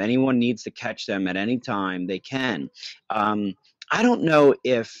that if anyone needs to catch them at any time, they can. I don't know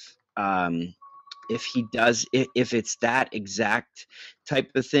if he does, if it's that exact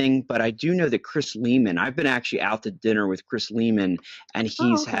type of thing, but I do know that Chris Lehman, I've been actually out to dinner with Chris Lehman, and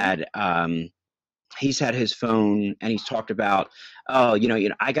he's okay. he's had his phone, and he's talked about, I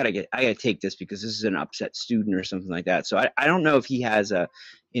gotta take this because this is an upset student or something like that. So I don't know if he has a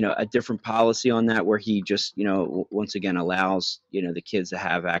different policy on that, where he just, once again allows, the kids to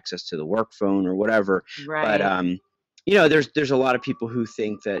have access to the work phone or whatever. Right. But, there's a lot of people who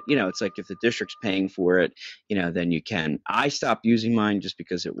think that, it's like, if the district's paying for it, then you can. I stopped using mine just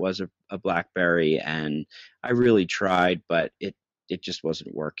because it was a BlackBerry, and I really tried, but it just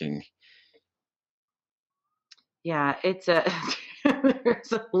wasn't working. Yeah, there's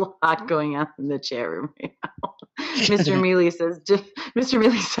a lot going on in the chat room right now. Mr. Mealy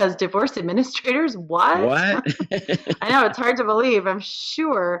says, divorce administrators, what? What? I know, it's hard to believe, I'm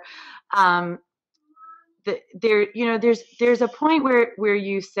sure. There's a point where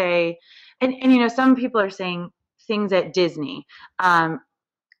you say, and some people are saying things at Disney.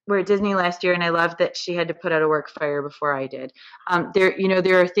 We're at Disney last year, and I love that she had to put out a work fire before I did.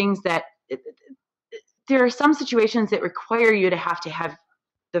 There are things that, there are some situations that require you to have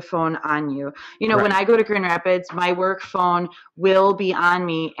the phone on you. Right. When I go to Grand Rapids, my work phone will be on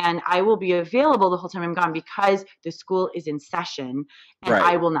me, and I will be available the whole time I'm gone, because the school is in session and Right.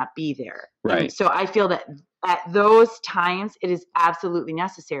 I will not be there. Right. And so I feel that at those times it is absolutely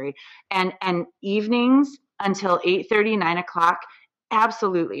necessary. And evenings until 8:30, 9 o'clock,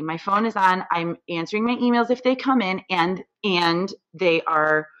 absolutely. My phone is on. I'm answering my emails if they come in, and they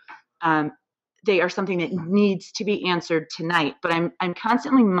are something that needs to be answered tonight, but I'm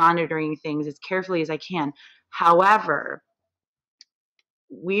constantly monitoring things as carefully as I can. However,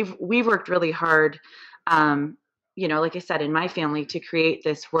 we've worked really hard, like I said, in my family, to create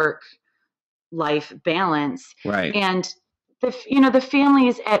this work-life balance. Right. And the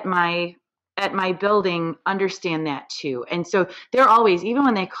families at my building understand that too. And so they're always, even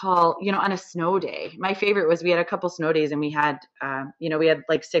when they call, on a snow day, my favorite was, we had a couple snow days, and we had, we had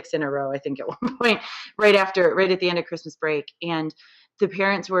like 6 in a row, I think, at one point, right at the end of Christmas break. And the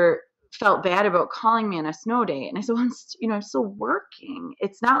parents felt bad about calling me on a snow day. And I said, well, I'm still working.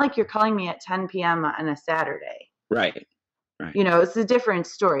 It's not like you're calling me at 10 p.m. on a Saturday. Right. Right. It's a different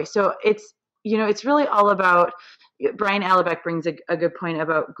story. So it's really all about, Brian Alabek brings a good point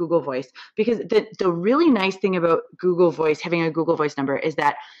about Google Voice, because the really nice thing about Google Voice, having a Google Voice number, is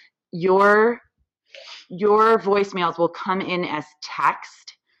that your voicemails will come in as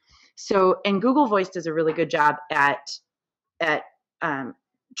text. So, and Google Voice does a really good job at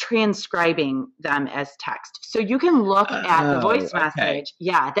transcribing them as text. So you can look at the voice message.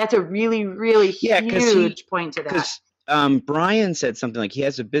 Yeah, that's a really, really huge point to that. Brian said something like, he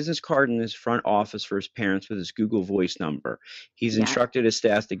has a business card in his front office for his parents with his Google Voice number. He's instructed his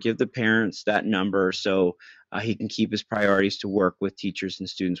staff to give the parents that number, so he can keep his priorities to work with teachers and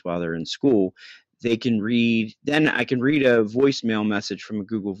students while they're in school. I can read a voicemail message from a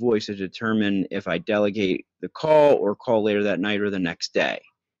Google Voice to determine if I delegate the call or call later that night or the next day.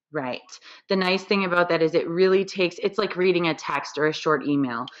 Right. The nice thing about that is it's like reading a text or a short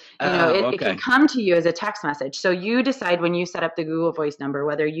email. It can come to you as a text message. So you decide, when you set up the Google Voice number,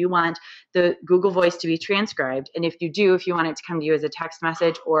 whether you want the Google Voice to be transcribed. And if you want it to come to you as a text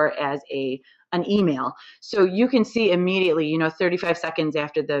message or as a an email. So you can see immediately, 35 seconds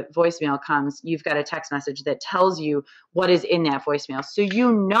after the voicemail comes, you've got a text message that tells you what is in that voicemail.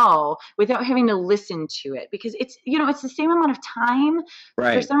 So without having to listen to it, because it's the same amount of time.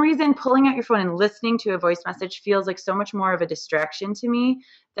 Right. For some reason, pulling out your phone and listening to a voice message feels like so much more of a distraction to me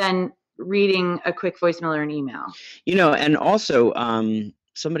than reading a quick voicemail or an email. And also,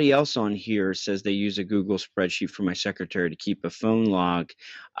 somebody else on here says they use a Google spreadsheet for my secretary to keep a phone log.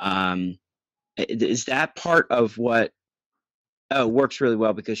 Is that part of what works really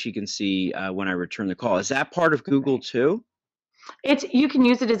well because she can see when I return the call? Is that part of Google too? You can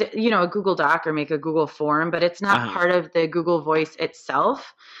use it as a Google Doc or make a Google form, but it's not part of the Google Voice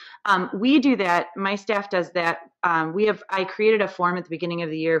itself. We do that. My staff does that. I created a form at the beginning of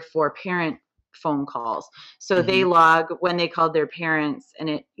the year for parent phone calls. So they log when they called their parents, and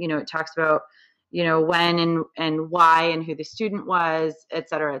it talks about, when and why and who the student was, et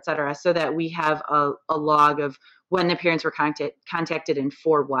cetera, so that we have a log of when the parents were contacted and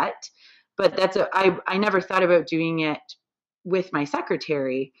for what. But I never thought about doing it with my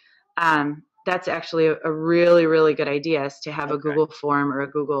secretary. That's actually a really, really good idea, is to have a Google form or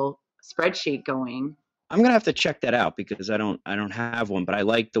a Google spreadsheet going. I'm going to have to check that out because I don't have one, but I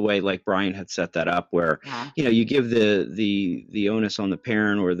like the way like Brian had set that up where, you give the onus on the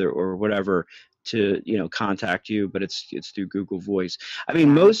parent or whatever to, contact you, but it's through Google Voice. I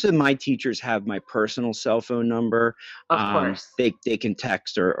mean, most of my teachers have my personal cell phone number. Of course. They can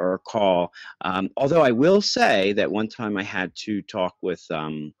text or call. Although I will say that one time I had to talk with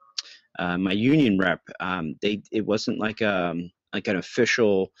my union rep. It wasn't like an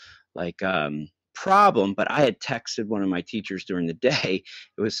official problem, but I had texted one of my teachers during the day.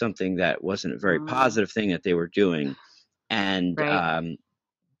 It was something that wasn't a very positive thing that they were doing, and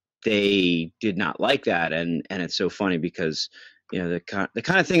they did not like that. And it's so funny because the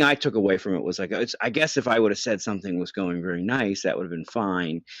kind of thing I took away from it was like, I guess if I would have said something was going very nice, that would have been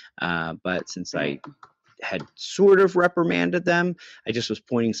fine. But since I had sort of reprimanded them, I just was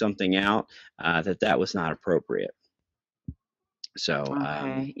pointing something out that was not appropriate. So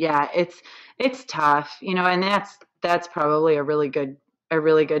yeah, it's tough, and that's probably a really good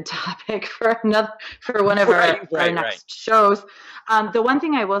topic for one of our next shows. The one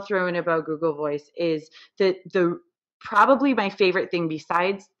thing I will throw in about Google Voice is that probably my favorite thing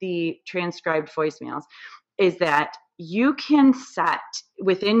besides the transcribed voicemails is that you can set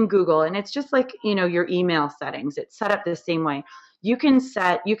within Google, and it's just like, your email settings. It's set up the same way. You can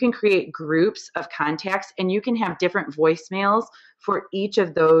create groups of contacts, and you can have different voicemails for each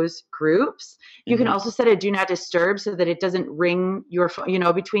of those groups. You can also set a do not disturb so that it doesn't ring your phone,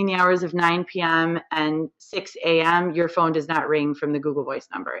 between the hours of 9 p.m. and 6 a.m. Your phone does not ring from the Google Voice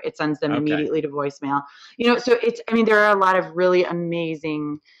number. It sends them immediately to voicemail. So there are a lot of really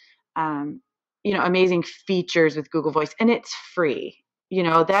amazing, amazing features with Google Voice, and it's free.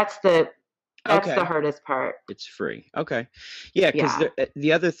 That's the hardest part. It's free. Okay. Yeah, because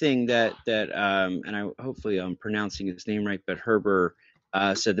the other thing that and I hopefully I'm pronouncing his name right, but Herbert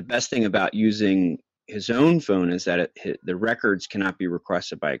said the best thing about using his own phone is that the records cannot be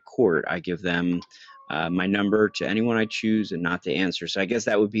requested by a court. I give them my number to anyone I choose and not to answer. So I guess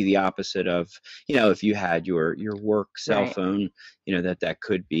that would be the opposite of, if you had your work cell phone, that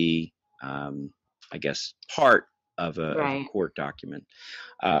could be, I guess, part of a court document.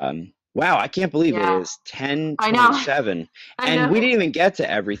 Wow, I can't believe it is 10:27, and we didn't even get to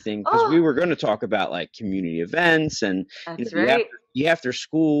everything because we were going to talk about like community events and the after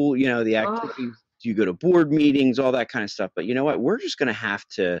school, the activities. You go to board meetings, all that kind of stuff. But you know what? We're just going to have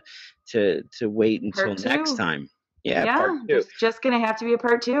to wait until next time. Yeah, part 2. It's just going to have to be a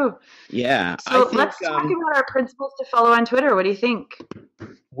part 2. Yeah. So let's talk about our principles to follow on Twitter. What do you think?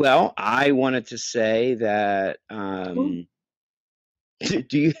 Well, I wanted to say that.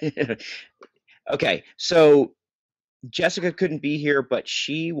 Do you? Okay, so Jessica couldn't be here, but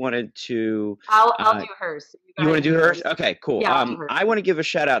she wanted to. I'll do hers. You want to do hers? Okay, cool. Yeah, I'll do hers. I want to give a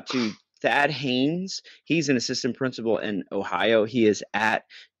shout out to Thad Haynes. He's an assistant principal in Ohio. He is at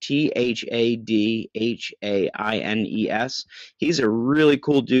THADHAINES. He's a really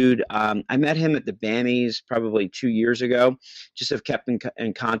cool dude. I met him at the BAMIs probably 2 years ago. Just have kept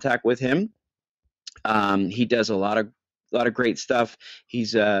in contact with him. He does a lot of great stuff.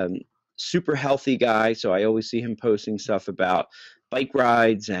 He's a super healthy guy, so I always see him posting stuff about bike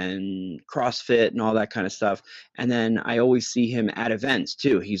rides and CrossFit and all that kind of stuff. And then I always see him at events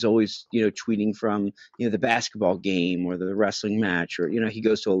too. He's always, tweeting from, the basketball game or the wrestling match, or, he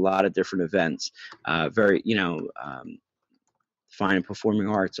goes to a lot of different events. Very, fine and performing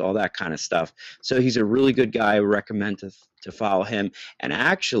arts, all that kind of stuff. So he's a really good guy. I recommend to follow him. And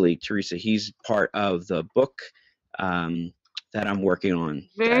actually, Teresa, he's part of the book that I'm working on.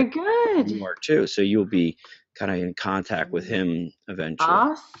 Very good. You are too. So you'll be kind of in contact with him eventually.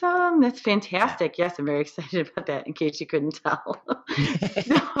 Awesome. That's fantastic. Yes, I'm very excited about that, in case you couldn't tell.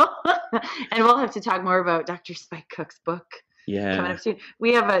 And we'll have to talk more about Dr. Spike Cook's book. Yeah. Coming up soon.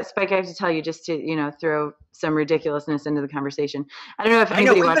 We have a Spike. I have to tell you, just to throw some ridiculousness into the conversation. I don't know if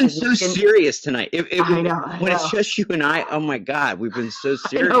anybody watches. We've been so serious tonight. I know. When it's just you and I, oh my God, we've been so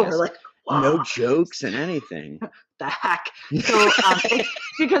serious. I know, we're like, wow. No jokes and anything. The heck. So it's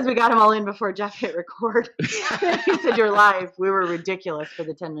because we got them all in before Jeff hit record. He said you're live. We were ridiculous for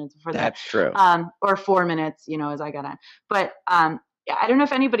the 10 minutes before that. That's true. Or 4 minutes, as I got on. But I don't know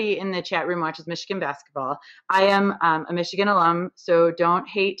if anybody in the chat room watches Michigan basketball. I am a Michigan alum, so don't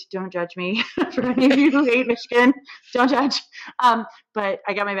judge me. For any of you who hate Michigan, don't judge. But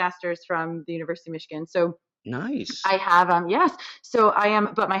I got my master's from the University of Michigan. So nice. I have, yes. So I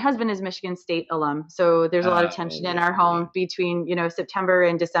am, but my husband is Michigan State alum. So there's a lot of tension in our home between, September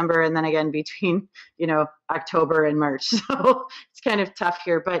and December, and then again between, October and March. So it's kind of tough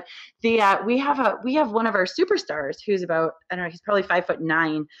here. But we have one of our superstars who's about, I don't know, he's probably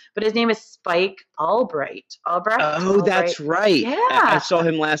 5'9", but his name is Spike Albright. Oh, that's right. Yeah. I saw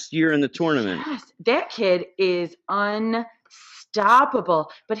him last year in the tournament. Yes. That kid is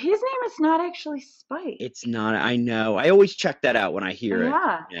unstoppable, but his name is not actually Spike. It's not. I know. I always check that out when I hear it.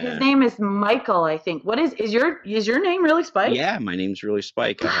 Yeah. His name is Michael, I think. What is your name really Spike? Yeah, my name's really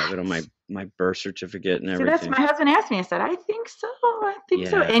Spike. I have it on my birth certificate and everything. So that's my husband asked me. I said, I think so.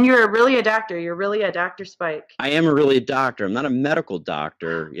 So. And you're really a doctor. You're really a Dr. Spike. I am really a doctor. I'm not a medical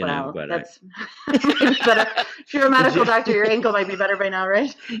doctor, but that's better. If you're a medical doctor, your ankle might be better by now,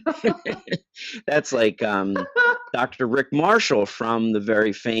 right? That's like Dr. Rick Marshall from the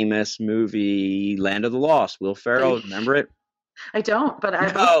very famous movie Land of the Lost. Will Ferrell, remember it? I don't, but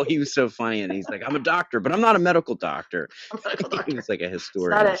he was so funny, and he's like, I'm a doctor, but I'm not a medical doctor. He was like a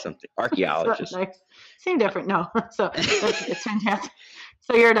historian or something, archaeologist. Nice. Same different, no. So it's fantastic.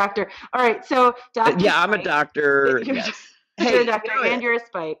 So you're a doctor. All right, so Dr. Yeah, I'm a doctor. You're a doctor, and you're a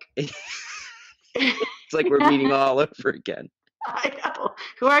Spike. It's like we're meeting all over again. I know.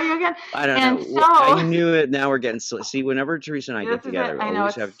 Who are you again? I don't know. So, I knew it. Now we're getting silly. See, whenever Teresa and I get together, we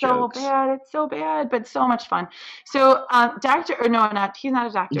always have jokes. It's so bad, but so much fun. So, he's not a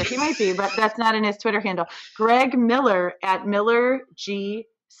doctor. He might be, but that's not in his Twitter handle. Greg Miller at MillerG6,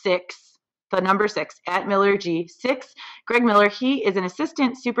 the number 6, at MillerG6. Greg Miller, he is an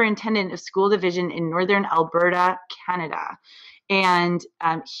assistant superintendent of school division in Northern Alberta, Canada. And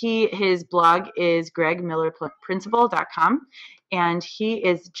his blog is gregmillerprincipal.com, and he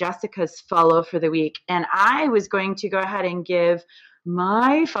is Jessica's follow for the week. And I was going to go ahead and give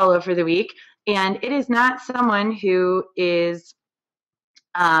my follow for the week, and it is not someone who is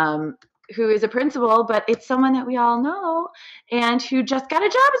a principal, but it's someone that we all know and who just got a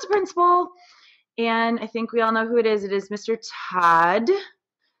job as a principal. And I think we all know who it is. It is Mr. Todd.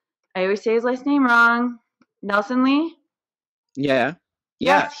 I always say his last name wrong. Nelson Lee. Yeah.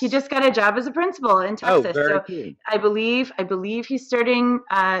 Yes, he just got a job as a principal in Texas. Oh, very cool. I believe he's starting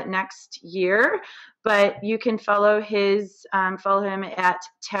next year, but you can follow him at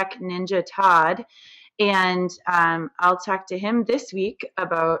Tech Ninja Todd, and I'll talk to him this week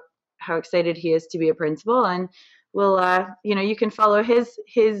about how excited he is to be a principal, and we'll you can follow his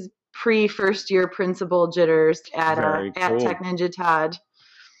pre-first year principal jitters at Tech Ninja Todd.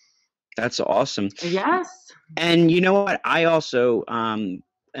 That's awesome. Yes. And you know what? I also am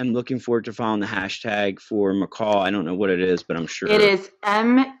looking forward to following the hashtag for McCall. I don't know what it is, but I'm sure. It is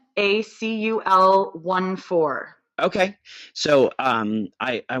MACUL14. Okay. So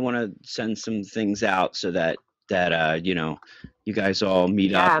I want to send some things out so that you guys all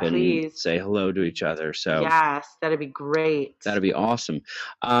meet up and say hello to each other. So yes, that'd be great. That'd be awesome.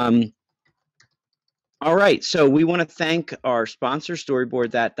 All right, so we want to thank our sponsor,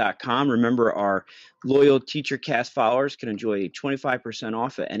 StoryboardThat.com. Remember, our loyal TeacherCast followers can enjoy 25%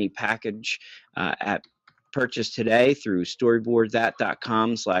 off of any package at purchase today through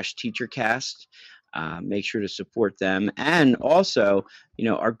StoryboardThat.com/TeacherCast. Make sure to support them. And also,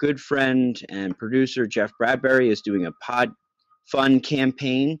 our good friend and producer, Jeff Bradbury, is doing a PodFund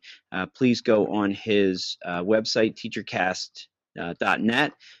campaign. Please go on his website,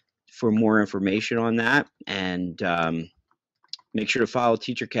 TeacherCast.net. for more information on that, and make sure to follow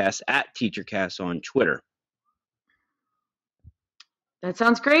TeacherCast at TeacherCast on Twitter. That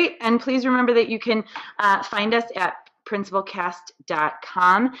sounds great. And please remember that you can find us at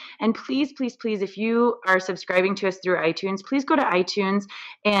principalcast.com. And please, please, please, if you are subscribing to us through iTunes, please go to iTunes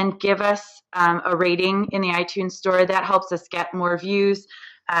and give us a rating in the iTunes store. That helps us get more views,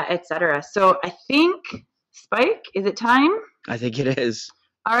 etc. So I think, Spike, is it time? I think it is.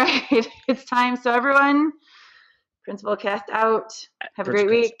 All right, it's time. So everyone, Principal Cast out. Have a great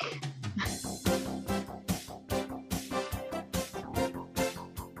week.